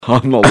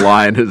On the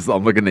line is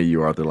I'm looking at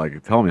you, Arthur.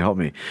 Like, tell me, help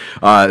me.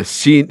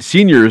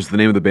 Senior is the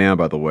name of the band,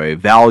 by the way.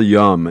 Val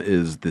Yum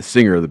is the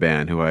singer of the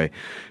band, who I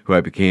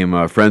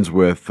became friends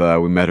with.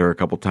 We met her a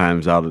couple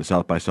times out at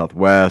South by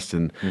Southwest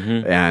and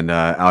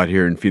out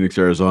here in Phoenix,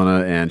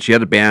 Arizona. And she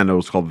had a band that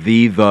was called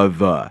The.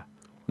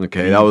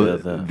 Okay, that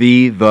was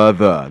The.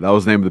 That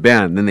was the name of the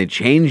band. And then they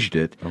changed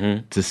it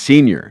to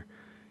Senior,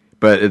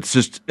 but it's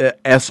just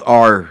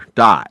SR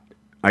dot.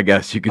 I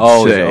guess you could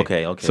say.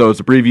 Okay. So it's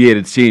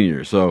abbreviated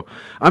Senior. So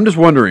I'm just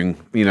wondering,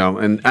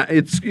 and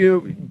it's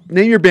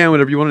name your band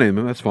whatever you want to name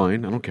it. That's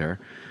fine. I don't care.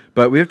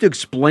 But we have to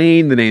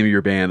explain the name of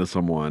your band to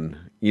someone.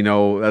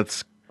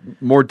 That's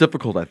more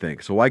difficult, I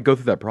think. So why go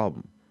through that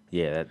problem?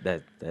 Yeah,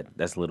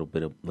 that's a little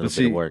bit of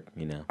work,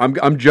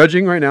 I'm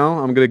judging right now.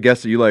 I'm gonna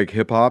guess that you like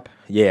hip hop.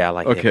 Yeah, I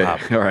like hip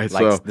hop. All right,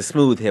 like so the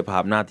smooth hip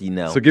hop, not the.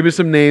 So give me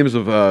some names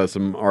of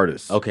some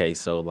artists. Okay,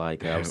 so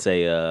like I would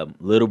say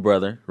Little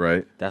Brother.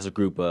 Right. That's a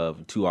group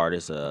of two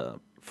artists,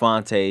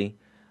 Fonte,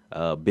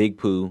 Big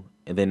Pooh,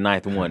 and then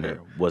Ninth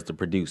Wonder was the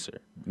producer.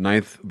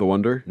 Ninth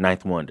Wonder.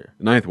 Ninth Wonder.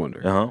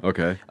 Uh-huh.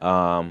 Okay.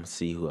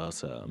 See who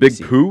else? Big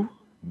Pooh?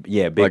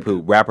 Yeah, Big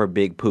Pooh. Rapper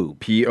Big Pooh.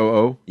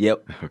 P-O-O?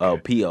 Yep.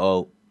 Okay.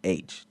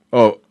 P-O-H.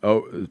 Oh,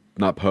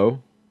 not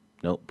Poe?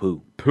 Nope,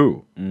 Pooh.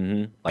 Pooh.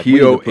 Mm-hmm. Like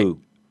P-O-H. Pooh.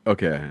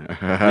 Okay.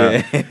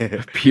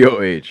 Yeah.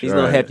 P-O-H. He's a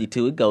little hefty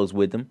too. It goes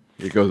with him.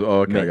 It goes,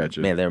 okay, man, I got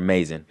you. Man, they're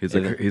amazing. He's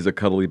a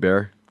cuddly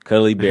bear?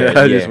 Cuddly bear,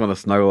 I yeah. just want to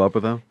snuggle up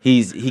with him?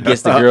 He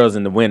gets the girls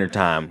in the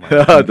wintertime.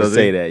 Does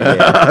say that,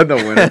 yeah. In the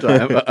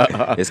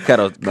wintertime. It's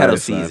cuddle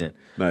Nice, season.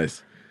 man.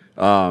 Nice.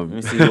 Let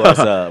me see what's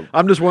up.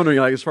 I'm just wondering,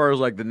 like, as far as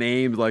like the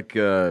names, like,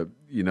 okay.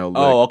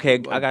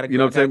 I got a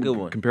good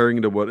one.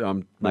 Comparing to what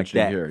I'm Like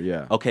mentioning that. here,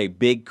 yeah. Okay,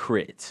 Big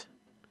Crit.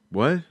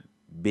 What?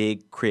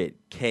 Big Crit.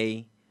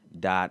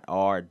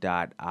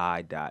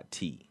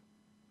 K.R.I.T.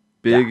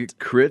 Big Dot.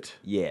 Crit?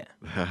 Yeah.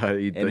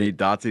 he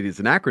dots it. It's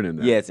an acronym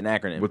then. Yeah, it's an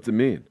acronym. What's it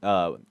mean?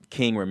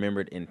 King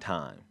Remembered in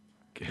Time.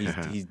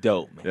 He's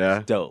dope, man. Yeah?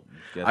 He's dope.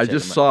 I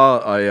just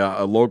saw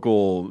a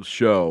local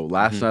show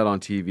last night on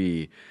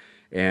TV,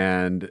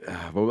 and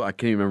I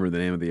can't even remember the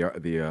name of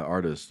the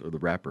artist or the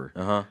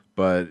rapper.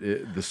 But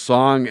the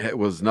song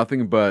was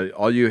nothing but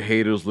all you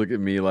haters look at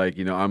me like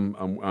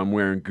I'm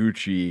wearing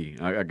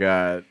Gucci. I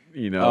got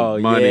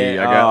money.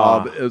 Yeah. I got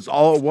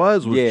all it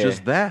was yeah.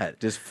 just that.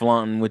 Just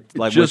flaunting with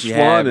like Just what you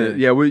flaunting have. it.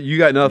 Yeah, you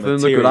got nothing.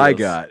 Look what I materials.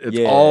 got. It's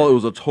Yeah. all. It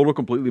was a total,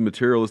 completely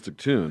materialistic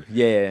tune.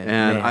 Yeah,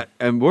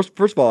 man.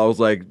 First of all, I was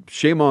like,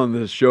 shame on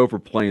this show for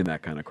playing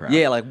that kind of crap.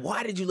 Yeah, like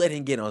why did you let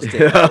him get on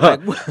stage?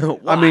 Like, why?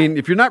 I mean,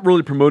 if you're not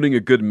really promoting a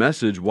good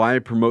message, why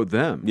promote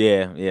them?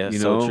 yeah, You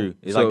so know? true.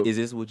 It's So- like, is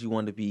this what you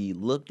want to be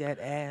looked at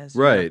as?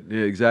 Right.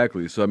 Yeah,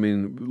 exactly. So I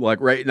mean, like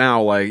right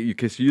now, like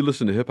you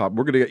listen to hip hop,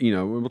 we're gonna get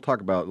we'll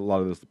talk about a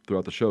lot of this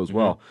throughout the show as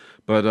well.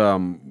 But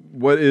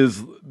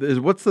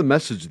what's the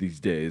message these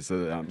days? I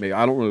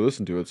don't really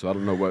listen to it, so I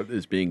don't know what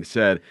is being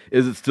said.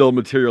 Is it still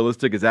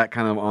materialistic? Is that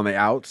kind of on the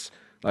outs?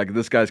 Like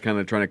this guy's kind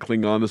of trying to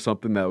cling on to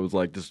something that was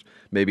like just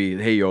maybe,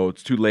 hey yo,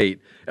 it's too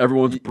late.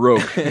 Everyone's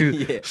broke.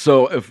 Yeah.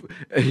 So if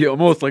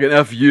almost like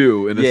an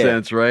FU in a Yeah.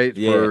 sense, right?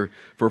 Yeah.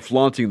 For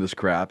flaunting this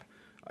crap.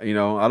 I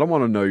don't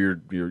want to know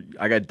your.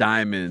 I got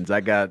diamonds.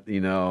 I got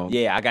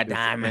Yeah, I got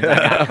diamonds. I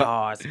got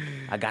cars.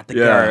 I got the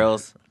Yeah.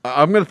 girls.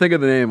 I'm gonna think of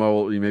the name. I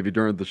will maybe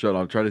during the show.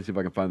 I'll try to see if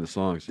I can find the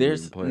song. So you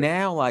There's can play it.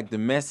 now like the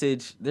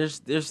message.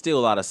 There's still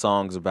a lot of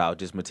songs about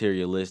just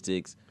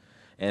materialistics,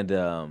 and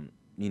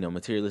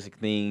materialistic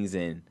things,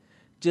 and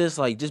just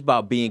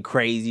about being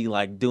crazy,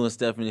 like doing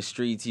stuff in the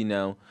streets.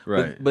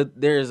 Right. But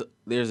there's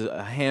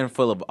a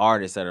handful of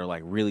artists that are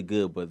like really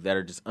good, but that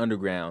are just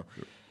underground.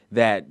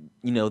 That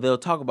they'll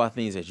talk about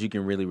things that you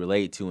can really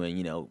relate to,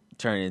 and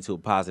turn it into a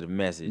positive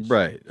message.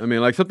 Right. I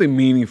mean, like something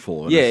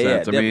meaningful in Yeah, a yeah,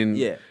 sense. I mean,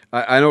 yeah.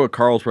 I know what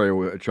Carl's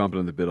probably chomping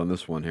on the bit on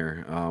this one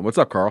here. What's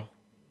up, Carl?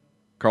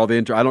 Carl the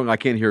intern. I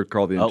can't hear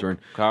Carl the intern.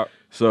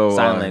 So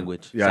sign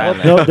language. Yeah. Sign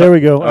No, language. there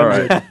we go. All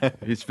I'm right. good.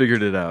 He's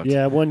figured it out.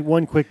 Yeah,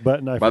 one quick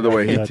button. By the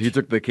way, forgot to he touch.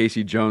 took the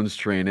Casey Jones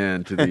train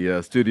in to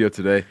the studio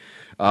today.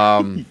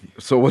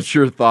 So what's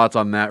your thoughts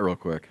on that, real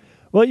quick?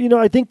 Well,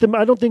 I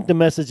don't think the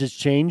message has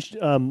changed.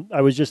 I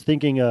was just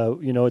thinking,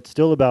 it's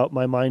still about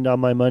my mind on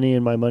my money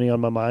and my money on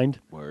my mind.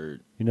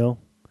 Word.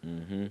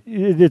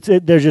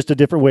 There's just a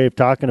different way of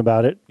talking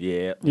about it.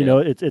 Yeah.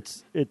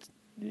 It's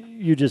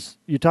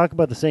you talk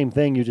about the same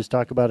thing. You just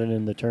talk about it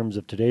in the terms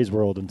of today's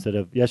world instead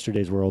of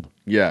yesterday's world.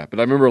 Yeah, but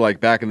I remember like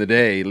back in the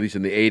day, at least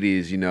in the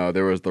 80s,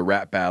 there was the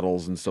rap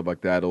battles and stuff like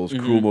that. It was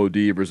Kool Moe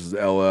Dee versus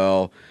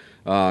LL.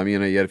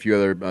 You had a few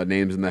other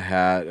names in the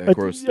hat. Of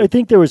course, I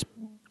think there was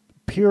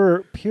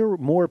purer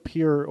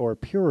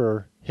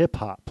hip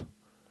hop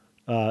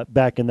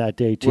back in that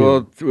day too.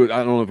 well,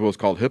 I don't know if it was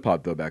called hip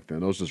hop though back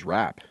then. It was just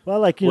rap. Well,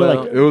 like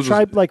Well, it was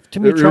Tribe, just- like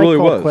to me, it Tribe really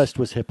Called was. Quest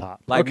was hip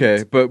hop. Like-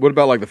 Okay, but what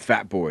about like the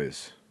Fat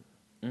Boys?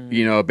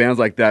 Bands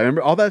like that.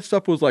 Remember, all that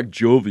stuff was like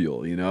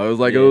jovial. It was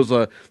like it was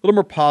a little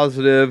more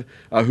positive.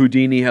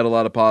 Houdini had a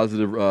lot of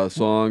positive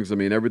songs. I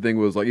mean, everything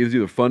was like it was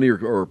either funny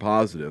or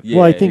positive. Yeah.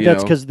 Well, I think you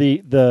that's know. because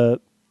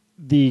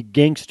the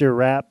gangster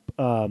rap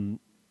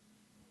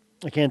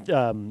I can't.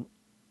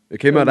 It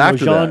came out you know,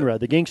 after genre. that.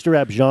 The gangster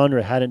rap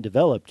genre hadn't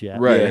developed yet.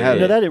 Right, Yeah, it had You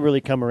know, it. that didn't really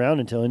come around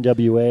until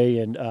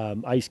NWA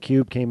and Ice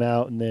Cube came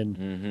out, and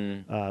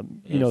then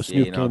you know,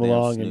 MC Snoop and all came them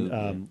along, Snoop,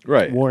 and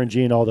Right. Warren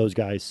G and all those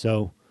guys.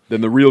 So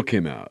Then the real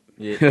came out.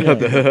 Yeah.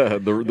 the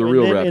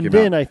real and then, rap and came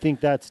then out. I think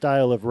that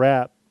style of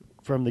rap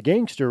from the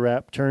gangster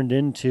rap turned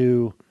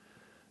into,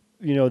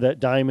 you know,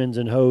 that diamonds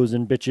and hoes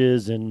and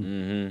bitches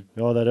and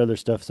all that other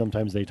stuff.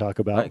 Sometimes they talk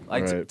about.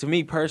 Like Right. to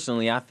me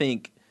personally, I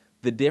think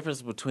the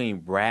difference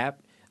between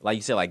rap, like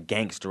you said, like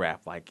gangster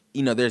rap, like,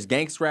 you know, there's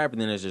gangster rap and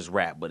then there's just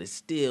rap, but it's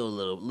still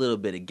a little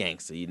bit of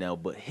gangster, you know.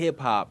 But hip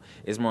hop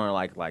is more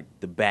like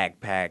the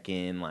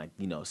backpacking, like,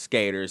 you know,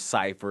 skaters,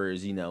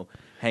 ciphers, you know,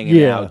 hanging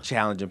Yeah. out,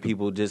 challenging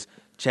people, just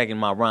checking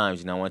my rhymes.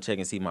 You know, I want to check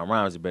and see if my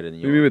rhymes are better than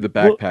What do you mean yours. with the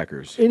Well,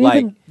 backpackers? And Like-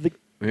 even the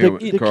Hang on,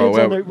 the Carl, kids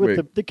wait, on their, wait.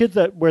 with the kids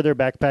that wear their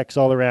backpacks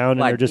all around and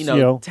Like, they're just, you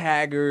know,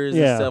 taggers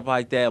Yeah. and stuff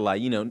like that. Like,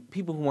 you know,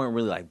 people who weren't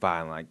really like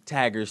violent, like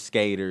taggers,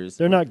 skaters.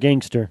 they're not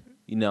gangster.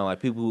 You know, like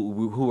people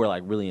who were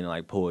like really into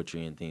like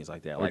poetry and things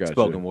like that, like got you.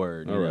 spoken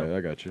word. All you right, know?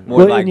 I got you. More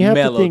Well, like and you have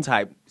to mellow think-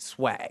 type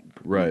swag.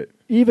 Right.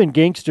 Even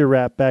gangster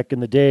rap back in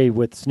the day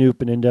with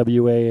Snoop and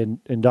NWA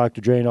and Dr.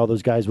 Dre and all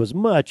those guys was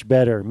much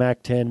better.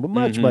 Mac 10,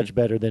 much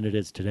better than it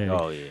is today.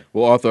 Oh yeah.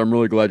 Well, Arthur, I'm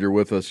really glad you're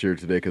with us here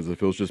today because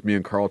if it was just me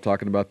and Carl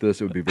talking about this,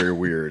 it would be very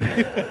weird.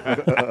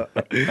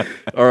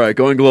 All right,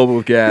 Going Global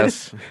with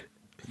Gas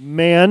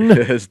Man,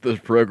 is the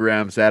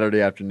program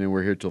Saturday afternoon.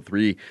 We're here till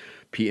 3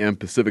 p.m.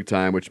 Pacific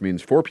time, which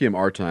means 4 p.m.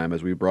 our time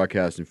as we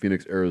broadcast in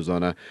Phoenix,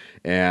 Arizona.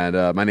 And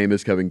my name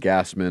is Kevin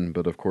Gassman,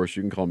 but of course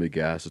you can call me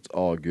Gas. It's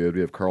all good.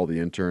 We have Carl the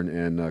intern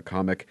and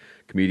comic,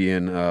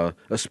 comedian,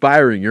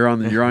 aspiring. You're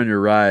on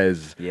your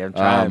rise. Yeah, I'm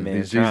trying, man,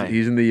 He's, trying.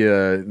 he's in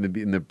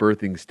the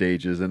birthing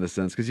stages in a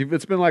sense because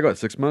it's been like what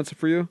 6 months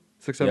for you,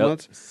 7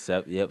 months.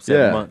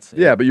 7 months.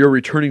 Yeah, but you're a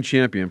returning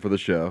champion for the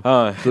show,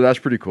 Uh. so that's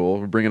pretty cool.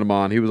 We're bringing him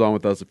on. He was on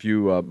with us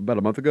about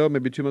a month ago,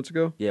 maybe 2 months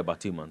ago. Yeah,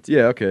 about 2 months.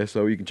 Yeah, okay.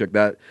 So you can check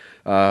that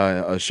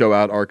show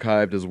out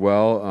archived as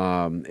well.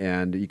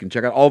 And you can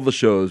check out all the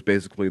shows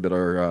basically that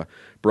are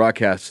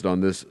broadcasted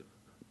on this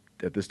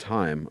at this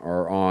time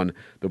are on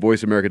the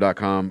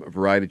voiceamerica.com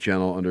variety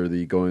channel under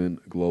the Going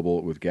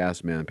Global with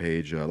Gasman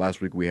page. Last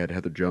week we had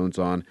Heather Jones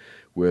on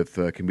with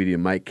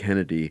comedian Mike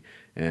Kennedy,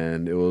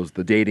 and it was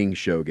the dating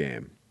show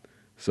game.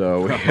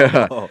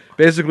 So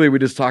basically we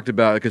just talked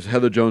about, because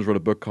Heather Jones wrote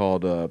a book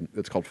called,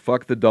 it's called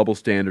Fuck the Double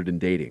Standard in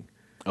Dating.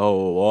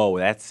 Oh,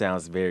 that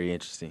sounds very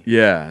interesting.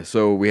 Yeah,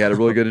 so we had a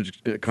really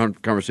good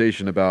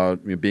conversation about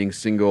being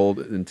single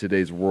in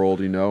today's world,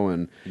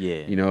 and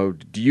Yeah.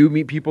 do you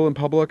meet people in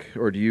public,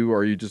 or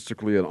are you just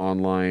strictly an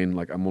online?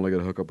 Like, I'm only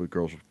gonna hook up with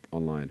girls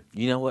online.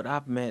 You know what?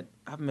 I've met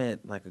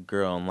like a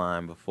girl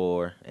online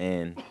before,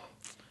 and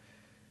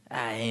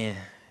I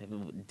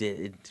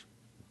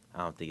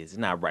don't think it's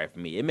not right for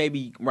me. It may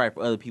be right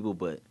for other people,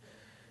 but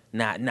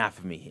not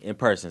for me. In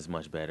person is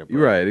much better. But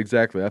You're right,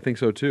 exactly. I think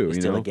so too. It's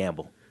still a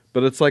gamble.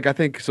 But it's like I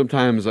think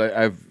sometimes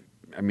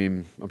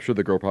I'm sure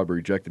the girl probably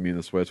rejected me in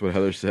this way. That's what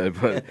Heather said,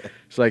 but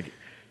it's like,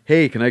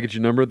 hey, can I get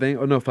your number? Thing?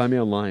 Oh no, find me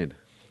online.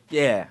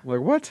 Yeah. I'm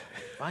like, what?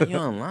 Find you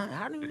online?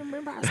 I don't even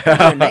remember how to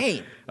spell your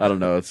name. I don't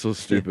know. It's so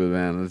stupid,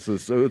 man. It's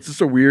just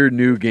a weird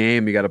new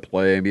game you got to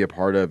play and be a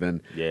part of,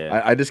 and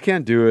Yeah. I just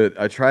can't do it.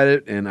 I tried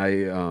it, and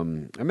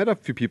I met a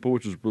few people,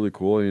 which was really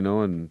cool,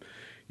 and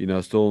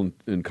still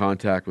in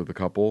contact with a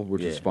couple,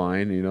 which is Yeah.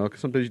 fine, because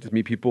sometimes you just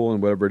meet people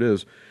and whatever it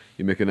is,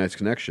 you make a nice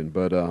connection.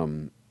 But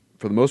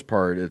for the most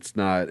part, it's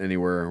not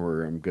anywhere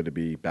where I'm going to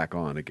be back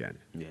on again.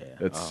 Yeah.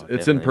 It's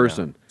definitely in not.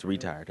 person. It's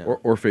retired. Huh?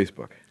 Or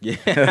Facebook. Yeah.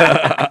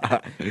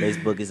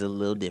 Facebook is a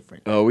little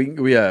different. Oh, we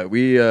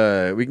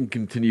can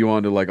continue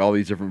on to like all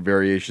these different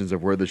variations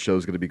of where the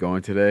show's going to be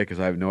going today because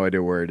I have no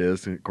idea where it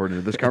is. According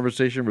to this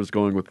conversation, we're just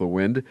going with the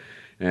wind,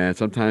 and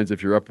sometimes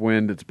if you're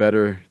upwind, it's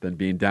better than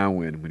being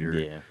downwind when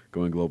you're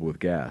going global with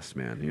gas,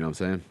 man. You know what I'm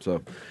saying? So,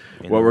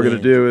 In what the we're going to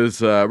wind. do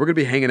is we're going to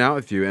be hanging out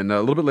with you, and a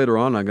little bit later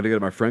on, I'm going to get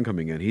my friend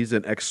coming in. He's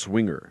an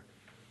ex-swinger.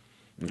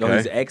 Oh,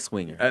 he's an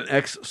ex-swinger. An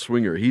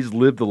ex-swinger. He's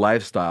lived the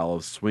lifestyle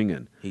of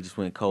swinging. He just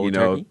went cold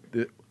turkey.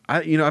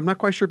 I'm not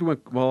quite sure if he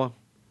went. Well,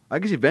 I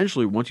guess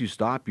eventually, once you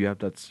stop,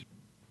 that's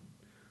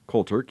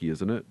cold turkey,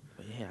 isn't it?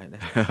 Yeah,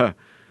 that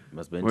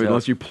must have been tough.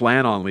 Unless you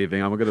plan on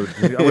leaving, I'm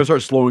gonna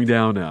start slowing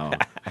down now.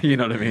 You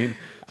know what I mean?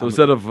 So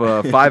instead of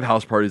 5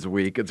 house parties a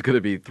week, it's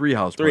gonna be 3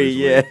 house parties.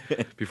 A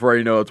week. Before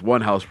you know, it's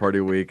 1 house party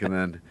a week, and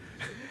then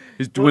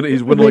he's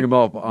dwindling them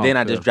off. Then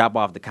I just drop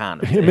off the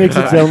condom. It makes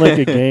it sound like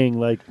a gang.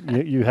 Like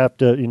you have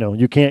to,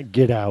 you can't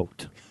get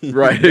out.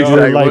 right. You're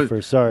Exactly. a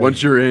lifer, sorry.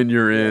 Once you're in,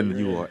 you're in.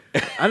 You are.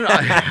 I don't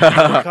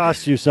know. It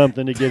costs you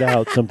something to get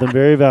out, something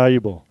very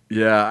valuable.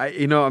 Yeah,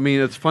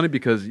 it's funny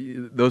because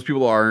those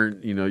people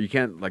aren't, you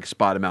can't like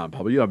spot them out in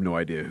public. You have no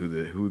idea who's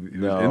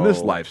in this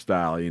No.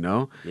 lifestyle, Yeah,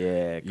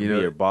 it could You be know-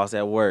 your boss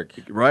at work.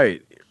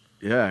 Right.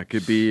 Yeah, it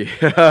could be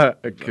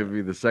it could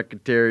be the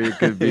secretary, it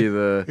could be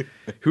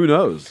who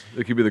knows?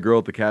 It could be the girl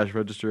at the cash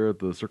register at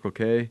the Circle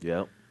K.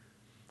 Yep.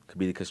 Could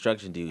be the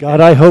construction dude.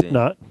 God, I hope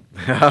not.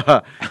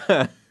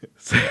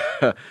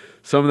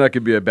 some of that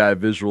could be a bad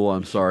visual.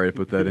 I'm sorry to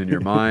put that in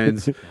your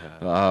minds.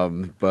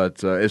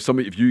 But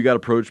if you got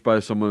approached by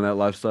someone in that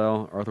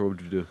lifestyle, Arthur, what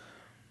would you do?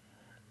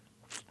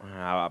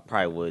 I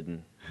probably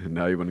wouldn't.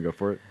 Now you want to go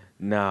for it?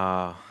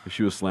 Nah. If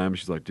she was slammed,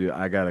 she's like, dude,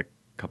 I got a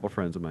couple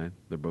friends of mine.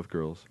 They're both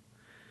girls,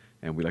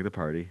 and we like to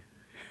party.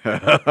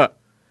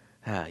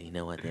 You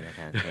know what? Then I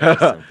kind of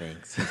some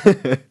things.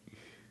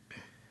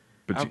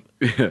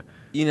 But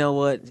you know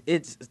what?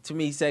 It's to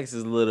me, sex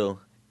is a little.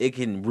 It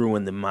can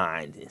ruin the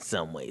mind in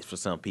some ways for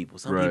some people.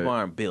 Some Right. people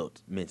aren't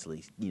built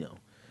mentally,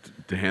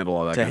 to handle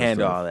all that. to kind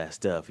handle of stuff. all that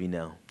stuff.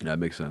 Yeah, that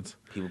makes sense.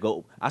 People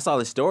go. I saw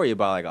this story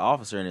about like an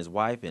officer and his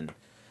wife and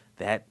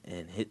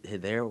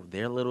hit their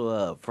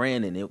little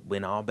friend, and it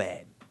went all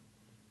bad.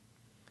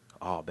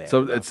 All bad.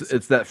 So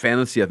it's that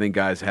fantasy I think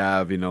guys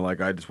have.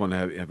 Like I just want to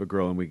have a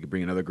girl, and we could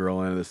bring another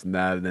girl in, this and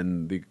that, and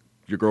then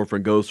your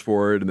girlfriend goes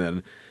for it, and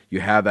then you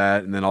have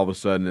that, and then all of a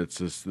sudden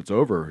it's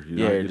over.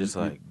 You're just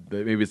like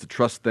maybe it's a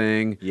trust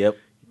thing. Yep.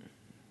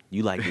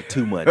 You liked it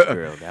too much,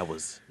 girl. That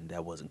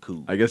wasn't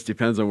cool. I guess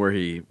depends on where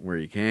he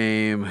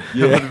came.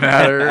 Yeah. It doesn't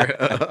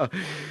matter.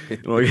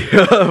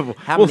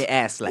 How many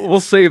ass slaps?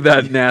 We'll save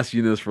that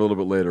nastiness for a little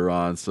bit later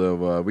on,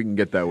 so we can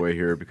get that way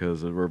here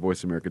because we're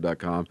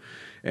VoiceAmerica.com.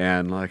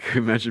 And like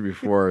we mentioned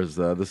before,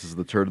 this is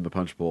the turd in the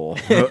punch bowl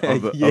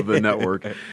of the network.